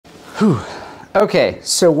Whew. Okay,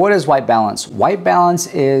 so what is white balance? White balance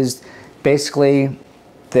is basically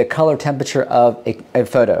the color temperature of a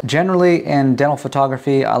photo. Generally in dental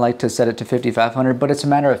photography, I like to set it to 5500, but it's a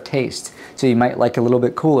matter of taste. So you might like a little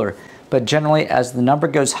bit cooler. But generally, as the number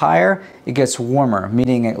goes higher, it gets warmer,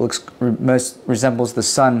 meaning it resembles the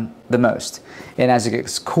sun the most. And as it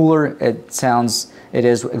gets cooler, it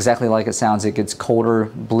is exactly like it sounds. It gets colder,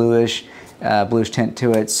 bluish tint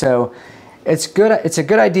to it. So it's a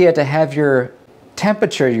good idea to have your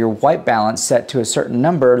temperature, your white balance set to a certain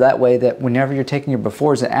number. That way that whenever you're taking your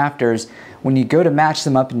befores and afters, when you go to match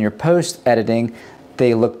them up in your post editing,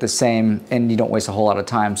 they look the same and you don't waste a whole lot of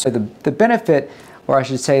time. So the benefit, or I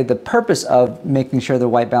should say the purpose of making sure the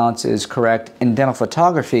white balance is correct in dental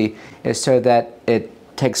photography is so that it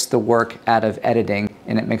takes the work out of editing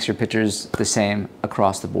and it makes your pictures the same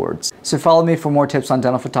across the boards. So follow me for more tips on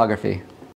dental photography.